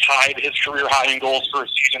already tied his career high in goals for a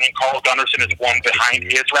season, and Carl Gunnarsson is one behind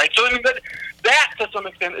his, right? So I mean, that to some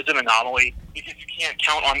extent is an anomaly, because you can't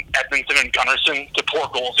count on Edmondson and Gunnarsson to pour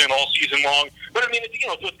goals in all season long. But I mean,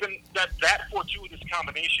 so it's been that fortuitous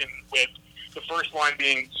combination with the first line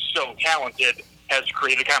being so talented has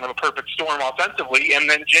created kind of a perfect storm offensively, and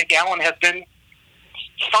then Jake Allen has been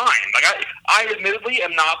fine. Like I admittedly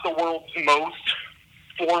am not the world's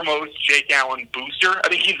foremost Jake Allen booster. I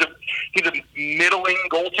think he's a middling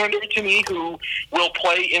goaltender to me who will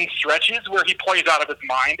play in stretches where he plays out of his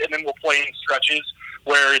mind, and then will play in stretches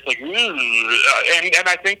where it's like, and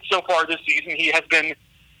I think so far this season he has been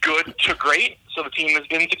good to great, so the team has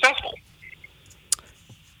been successful.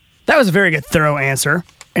 That was a very good, thorough answer.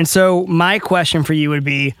 And so my question for you would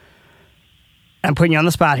be, I'm putting you on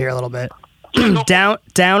the spot here a little bit. down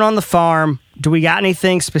on the farm, do we got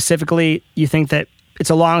anything specifically you think that it's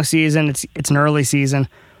a long season, it's an early season?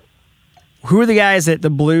 Who are the guys that the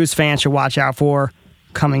Blues fans should watch out for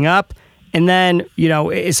coming up? And then,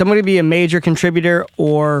 is someone going to be a major contributor,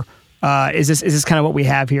 or is this kind of what we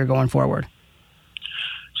have here going forward?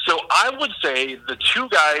 So I would say the two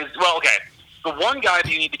guys, well, okay, the one guy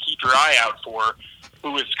that you need to keep your eye out for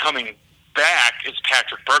who is coming back is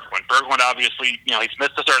Patrick Berglund. Berglund, obviously, he's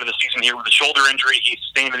missed the start of the season here with a shoulder injury. He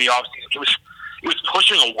sustained in the offseason. He was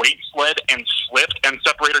pushing a weight sled and slipped and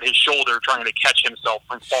separated his shoulder trying to catch himself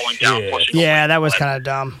from falling down. Yeah, that was kind of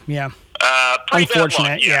dumb. Yeah.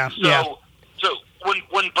 Unfortunate. Luck, yeah. So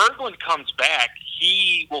when Berglund comes back,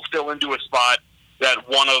 he will fill into a spot that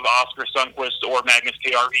one of Oscar Sundqvist or Magnus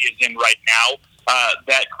KRV is in right now.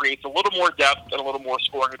 That creates a little more depth and a little more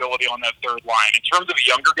scoring ability on that third line. In terms of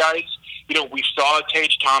younger guys, we saw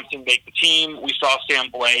Tage Thompson make the team. We saw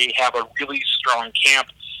Sam Blais have a really strong camp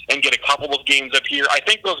and get a couple of games up here. I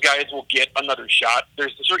think those guys will get another shot.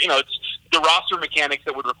 There's it's the roster mechanics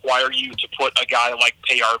that would require you to put a guy like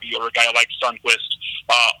KRV or a guy like Sundqvist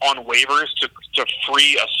on waivers to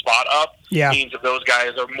free a spot up. Yeah. Means that those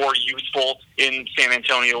guys are more useful in San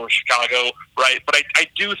Antonio or Chicago, right? But I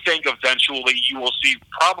do think eventually you will see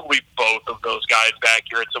probably both of those guys back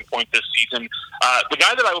here at some point this season. The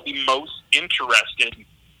guy that I will be most interested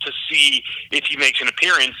to see if he makes an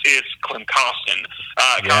appearance is Klim Kostin.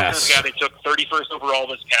 Kostin is the guy they took 31st overall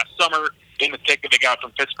this past summer in the pick that they got from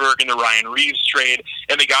Pittsburgh in the Ryan Reeves trade,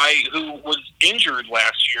 and the guy who was injured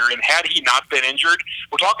last year, and had he not been injured,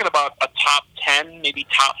 we're talking about a top 10, maybe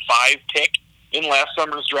top 5 pick in last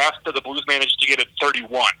summer's draft that the Blues managed to get at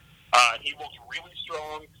 31. He was really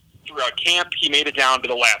strong throughout camp. He made it down to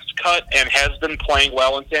the last cut and has been playing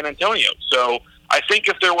well in San Antonio. So I think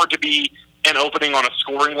if there were to be an opening on a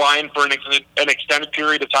scoring line for an extended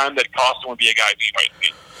period of time, that Kostin would be a guy that you might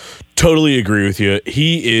see. Totally agree with you.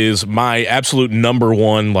 He is my absolute number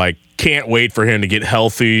one. Can't wait for him to get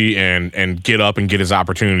healthy and get up and get his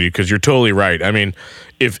opportunity, because you're totally right. I mean,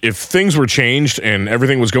 if things were changed and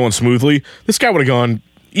everything was going smoothly, this guy would have gone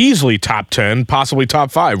easily top 10, possibly top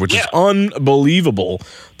 5, which is unbelievable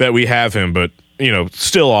that we have him, but,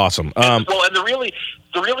 still awesome. And the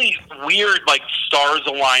really weird, stars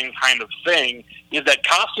align kind of thing is that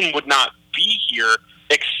Kostin would not be here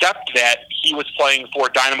except that he was playing for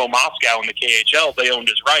Dynamo Moscow in the KHL. They owned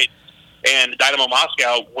his rights, and Dynamo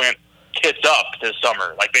Moscow went tits up this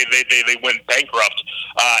summer. They went bankrupt,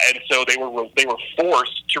 and so they were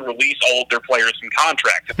forced to release all of their players from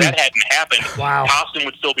contracts. If that hadn't happened, Kostin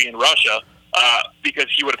would still be in Russia because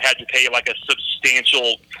he would have had to pay a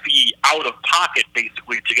substantial fee out of pocket,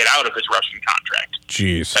 basically, to get out of his Russian contract.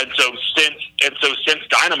 Jeez. And so since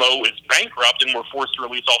Dynamo is bankrupt and we're forced to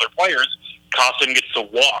release all their players, Kostin gets to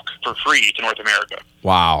walk for free to North America.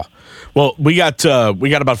 Wow. Well, we got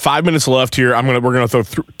about 5 minutes left here. We're gonna throw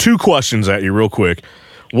 2 questions at you real quick.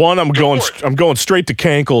 One, I'm going straight to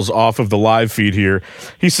Cankles off of the live feed here.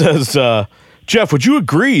 He says, Jeff, would you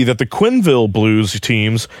agree that the Quenneville Blues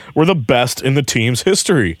teams were the best in the team's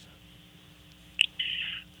history?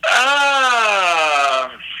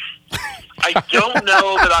 I don't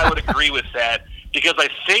know that I would agree with that, because I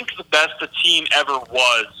think the best the team ever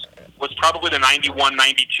was probably the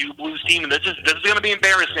 91-92 Blues team, and this is going to be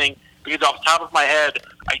embarrassing because off the top of my head,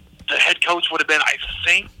 the head coach would have been, I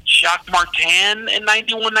think, Jacques Martin in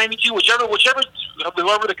 91-92,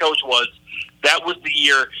 whoever the coach was. That was the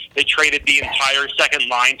year they traded the entire second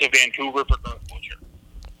line to Vancouver for Garth Butcher.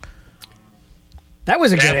 That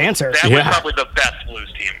was a good answer. That was probably the best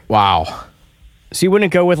Blues team. Wow. So you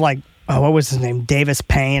wouldn't go with what was his name, Davis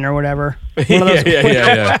Payne or whatever?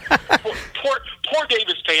 Yeah. Poor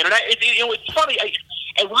Davis Payne. And it's funny. I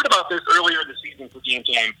read about this earlier this season for Game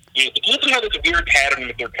Time. The Blues have had this weird pattern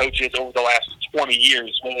with their coaches over the last 20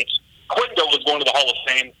 years, when it's Quenneville was going to the Hall of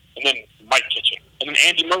Fame, and then Mike Kitchen, and then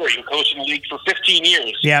Andy Murray, who coached in the league for 15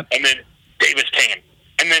 years, and then Davis Payne,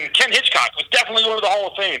 and then Ken Hitchcock was definitely going to the Hall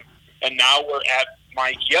of Fame, and now we're at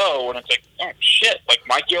Mike Yeo, and it's oh shit,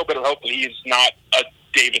 Mike Yeo better hope that he is not a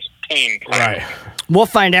Davis Payne player. Right. We'll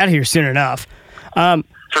find out here soon enough.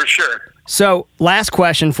 For sure. So, last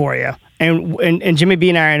question for you. And Jimmy B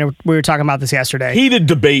and I, we were talking about this yesterday. Heated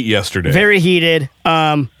debate yesterday. Very heated.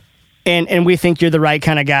 And we think you're the right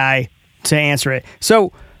kind of guy to answer it.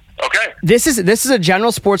 So, Okay. this is a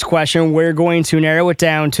general sports question. We're going to narrow it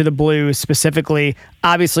down to the Blues specifically,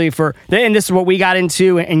 obviously and this is what we got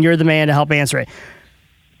into, and you're the man to help answer it.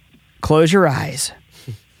 Close your eyes.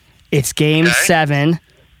 It's Game 7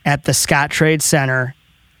 at the Scottrade Center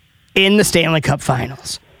in the Stanley Cup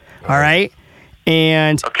Finals. All right?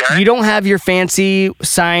 And you don't have your fancy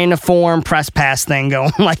sign a form press pass thing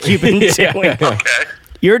going like you've been doing. Okay.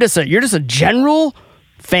 You're just a general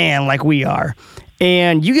fan like we are.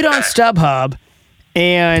 And you get on StubHub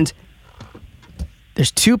and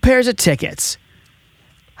there's 2 pairs of tickets.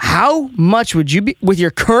 How much would you be, with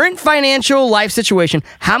your current financial life situation,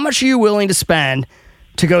 how much are you willing to spend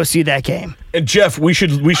to go see that game? And Jeff, we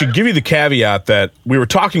should give you the caveat that we were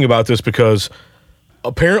talking about this because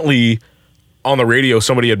apparently on the radio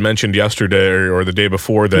somebody had mentioned yesterday or the day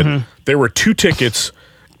before that there were 2 tickets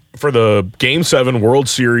for the Game 7 World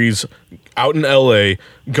Series out in LA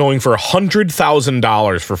going for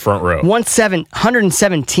 $100,000 for front row.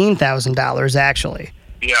 $117,000 actually.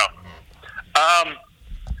 Yeah.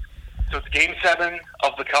 So it's Game 7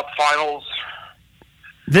 of the Cup Finals.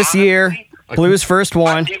 This year, Blues first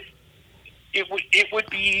one. It would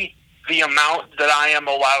be the amount that I am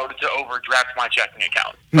allowed to overdraft my checking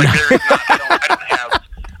account. Like there is not,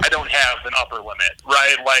 I don't have an upper limit,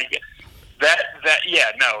 right? Like that's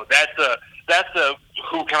a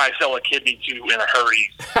who can I sell a kidney to in a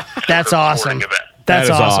hurry? That's awesome. That That's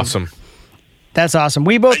is awesome. That's awesome.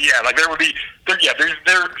 We both. But yeah, like there would be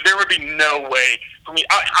no way for me.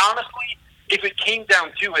 Honestly, if it came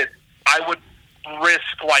down to it, I would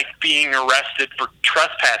risk like being arrested for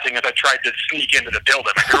trespassing if I tried to sneak into the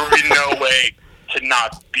building. Like, there would be no way to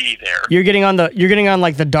not be there. You're getting on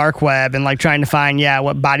like the dark web and like trying to find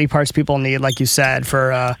what body parts people need, like you said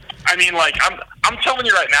for. I mean, like I'm telling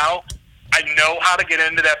you right now, I know how to get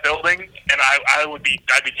into that building, and I'd be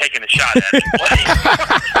taking a shot at it.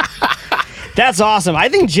 That's awesome. I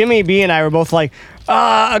think Jimmy B and I were both like,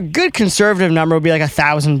 a good conservative number would be like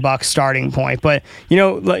 $1,000 starting point. But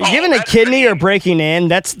giving a kidney or breaking in,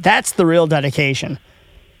 that's the real dedication.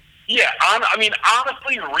 Yeah,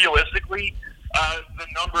 honestly, realistically, the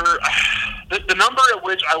number at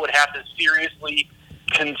which I would have to seriously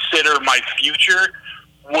consider my future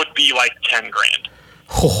would be like $10,000.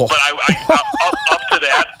 Oh. But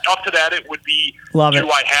up to that, it would be, Love it. Do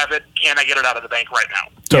I have it? Can I get it out of the bank right now?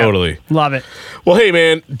 Totally. Yeah, love it. Well, hey,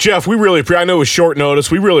 man, Jeff, we really I know it was short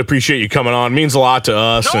notice. We really appreciate you coming on. It means a lot to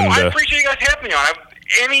us. No, and I appreciate you guys having me on.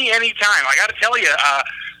 Any time. I got to tell you,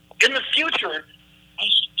 in the future, I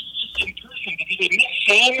should do this in person because I miss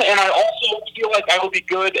him, and I also feel like I will be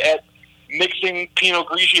good at mixing Pinot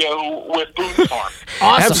Grigio with Boone's Farm.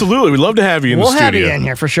 Awesome. Absolutely. We'd love to have you in the We'll studio. have you in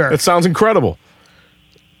here for sure. That sounds incredible.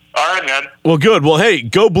 All right, man. Well, good. Well, hey,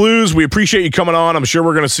 go Blues. We appreciate you coming on. I'm sure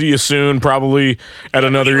we're going to see you soon, probably at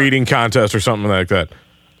another eating contest or something like that.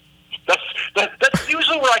 That's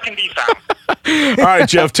usually where I can be found. All right,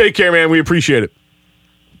 Jeff. Take care, man. We appreciate it.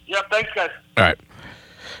 Yeah, thanks, guys. All right.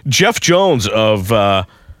 Jeff Jones of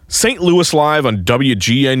St. Louis Live on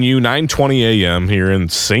WGNU 920 AM here in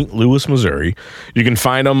St. Louis, Missouri. You can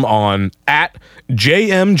find him on at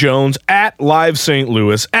JM Jones, at Live St.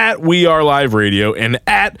 Louis, at We Are Live Radio, and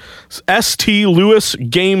at ST Louis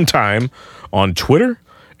Game Time on Twitter.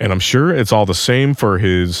 And I'm sure it's all the same for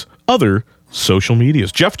his other social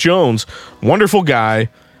medias. Jeff Jones, wonderful guy.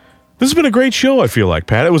 This has been a great show, I feel like,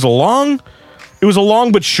 Pat. It was a long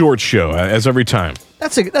but short show, as every time.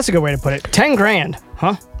 That's a good way to put it. $10,000,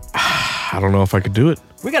 huh? I don't know if I could do it.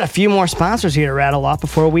 We got a few more sponsors here to rattle off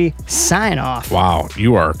before we sign off. Wow,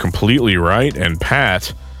 you are completely right. And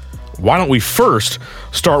Pat, why don't we first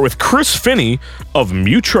start with Chris Finney of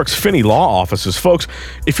Mutrux Finney Law Offices. Folks,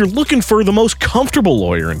 if you're looking for the most comfortable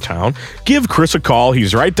lawyer in town, give Chris a call.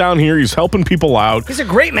 He's right down here. He's helping people out. He's a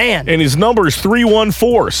great man. And his number is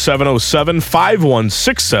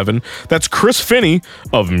 314-707-5167. That's Chris Finney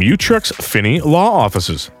of Mutrux Finney Law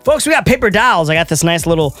Offices. Folks, we got paper towels. I got this nice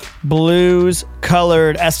little blues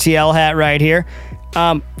colored STL hat right here.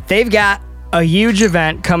 They've got a huge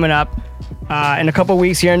event coming up in a couple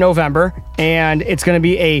weeks here in November, and it's going to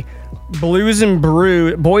be a Boys and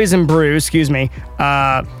Brews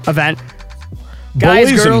event.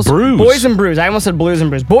 Guys, Boys girls, and Brews. Boys and Brews. I almost said Blues and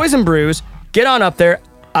Brews. Boys and Brews. Get on up there.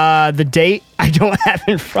 The date I don't have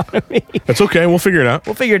in front of me. That's okay. We'll figure it out.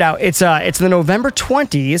 We'll figure it out. It's the November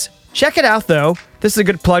 20s. Check it out, though. This is a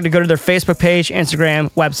good plug to go to their Facebook page,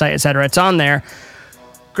 Instagram, website, etc. It's on there.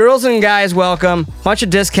 Girls and guys welcome. Bunch of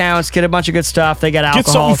discounts. Get a bunch of good stuff. They got alcohol.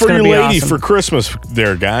 Get something It's for gonna your be lady awesome. for Christmas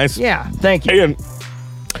there, guys. Yeah, thank you. Hey, and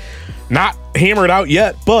not hammered out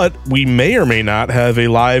yet, but we may or may not have a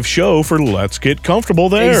live show for Let's Get Comfortable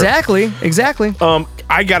there. Exactly.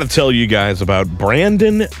 I got to tell you guys about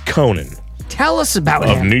Brandon Conan Tell us about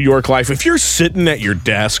of him. New York Life. If you're sitting at your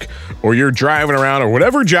desk or you're driving around or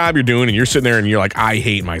whatever job you're doing and you're sitting there and you're like, I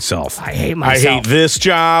hate myself. I hate myself. I hate this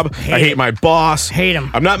job. I hate it. my boss. Hate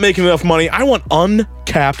him. I'm not making enough money. I want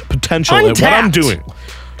uncapped potential at what I'm Untapped. doing.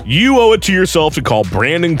 You owe it to yourself to call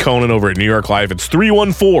Brandon Conan over at New York Life. It's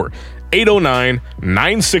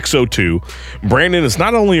 314-809-9602. Brandon is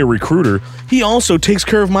not only a recruiter, he also takes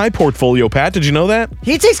care of my portfolio, Pat. Did you know that?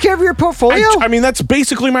 He takes care of your portfolio? I mean, that's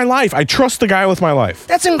basically my life. I trust the guy with my life.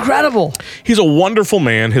 That's incredible. He's a wonderful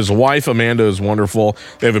man. His wife, Amanda, is wonderful.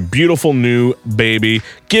 They have a beautiful new baby.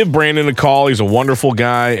 Give Brandon a call. He's a wonderful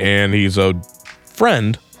guy, and he's a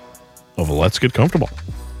friend of Let's Get Comfortable.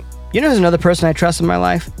 You know who's another person I trust in my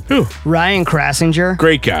life? Who? Ryan Krassinger.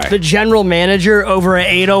 Great guy. The general manager over at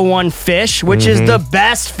 801 Fish, which is the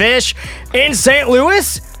best fish in St.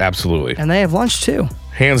 Louis. Absolutely. And they have lunch too.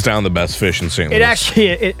 Hands down the best fish in St. Louis. It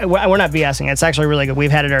actually, we're not BSing. It's actually really good. We've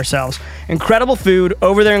had it ourselves. Incredible food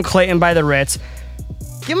over there in Clayton by the Ritz.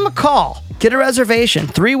 Give them a call. Get a reservation.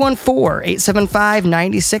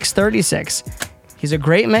 314-875-9636. He's a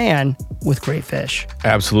great man with great fish.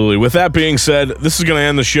 Absolutely. With that being said, this is going to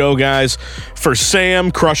end the show, guys. For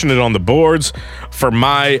Sam, crushing it on the boards. For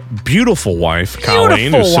my beautiful wife,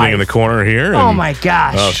 Colleen, who's sitting in the corner here. Oh my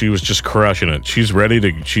gosh. Oh, she was just crushing it. She's ready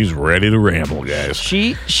to ramble, guys.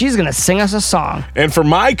 She's gonna sing us a song. And for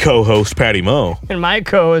my co-host, Patty Moe, And my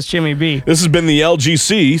co-host Jimmy B. this has been the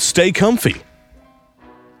LGC. Stay comfy.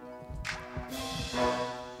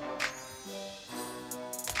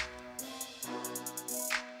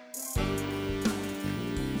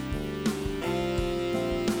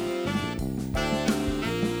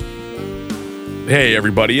 Hey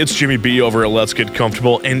everybody, it's Jimmy B over at Let's Get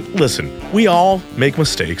Comfortable. And listen, we all make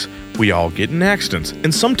mistakes. We all get in accidents.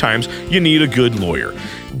 And sometimes you need a good lawyer.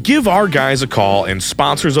 Give our guys a call and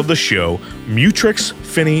sponsors of the show, Mutrix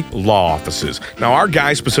Finney Law Offices. Now our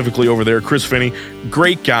guy specifically over there, Chris Finney,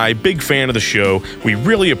 great guy, big fan of the show. We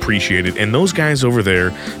really appreciate it. And those guys over there,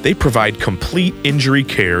 they provide complete injury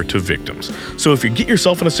care to victims. So if you get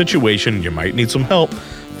yourself in a situation, you might need some help,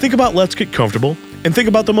 think about Let's Get Comfortable. And think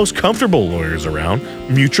about the most comfortable lawyers around,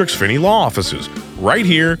 Mutrix Finney Law Offices, right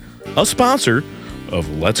here, a sponsor of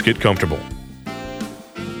Let's Get Comfortable.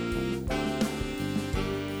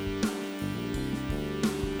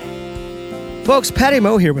 Folks, Patty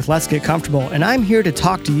Moe here with Let's Get Comfortable, and I'm here to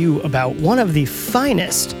talk to you about one of the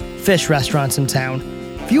finest fish restaurants in town.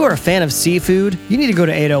 If you are a fan of seafood, you need to go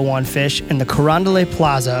to 801 Fish in the Carondelet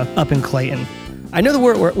Plaza up in Clayton. I know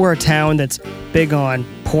that we're a town that's big on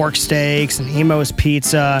pork steaks and Emo's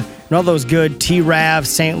Pizza and all those good T-Rav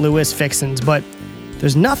St. Louis fixins, but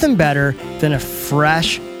there's nothing better than a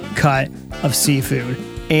fresh cut of seafood.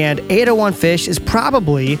 And 801 Fish is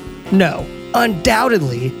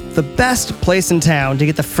undoubtedly the best place in town to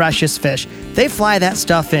get the freshest fish. They fly that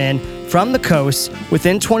stuff in from the coast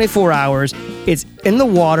within 24 hours. It's in the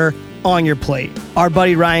water on your plate. Our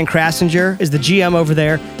buddy Ryan Krassinger is the GM over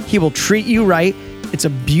there. He will treat you right. It's a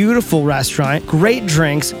beautiful restaurant, great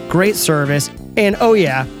drinks, great service, and oh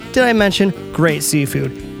yeah, did I mention great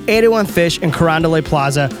seafood? 801 Fish in Carondelet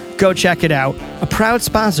Plaza. Go check it out. A proud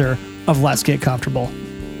sponsor of Let's Get Comfortable.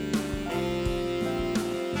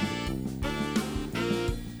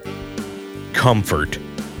 Comfort.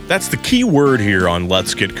 That's the key word here on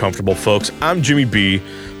Let's Get Comfortable, folks. I'm Jimmy B.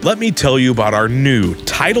 Let me tell you about our new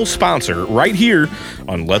title sponsor right here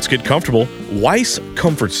on Let's Get Comfortable, Weiss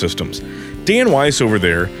Comfort Systems. Dan Weiss over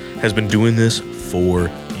there has been doing this for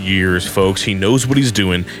years, folks. He knows what he's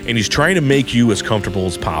doing, and he's trying to make you as comfortable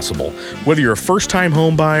as possible. Whether you're a first-time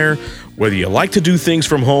home buyer, whether you like to do things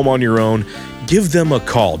from home on your own, give them a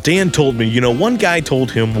call. Dan told me, one guy told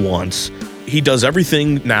him once, he does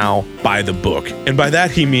everything now by the book. And by that,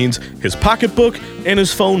 he means his pocketbook and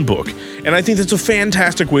his phone book. And I think that's a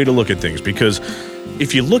fantastic way to look at things, because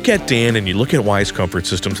if you look at Dan and you look at Weiss Comfort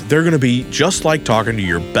Systems, they're going to be just like talking to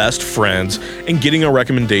your best friends and getting a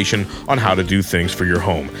recommendation on how to do things for your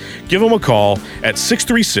home. Give them a call at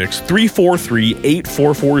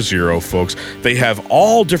 636-343-8440, folks. They have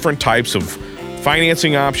all different types of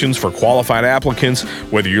financing options for qualified applicants,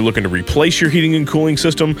 whether you're looking to replace your heating and cooling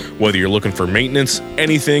system, whether you're looking for maintenance,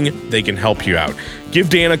 anything, they can help you out. Give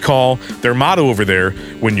Dan a call. Their motto over there,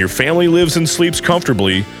 when your family lives and sleeps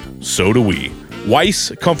comfortably, so do we.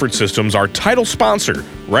 Weiss Comfort Systems, our title sponsor,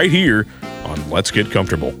 right here on Let's Get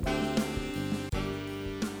Comfortable.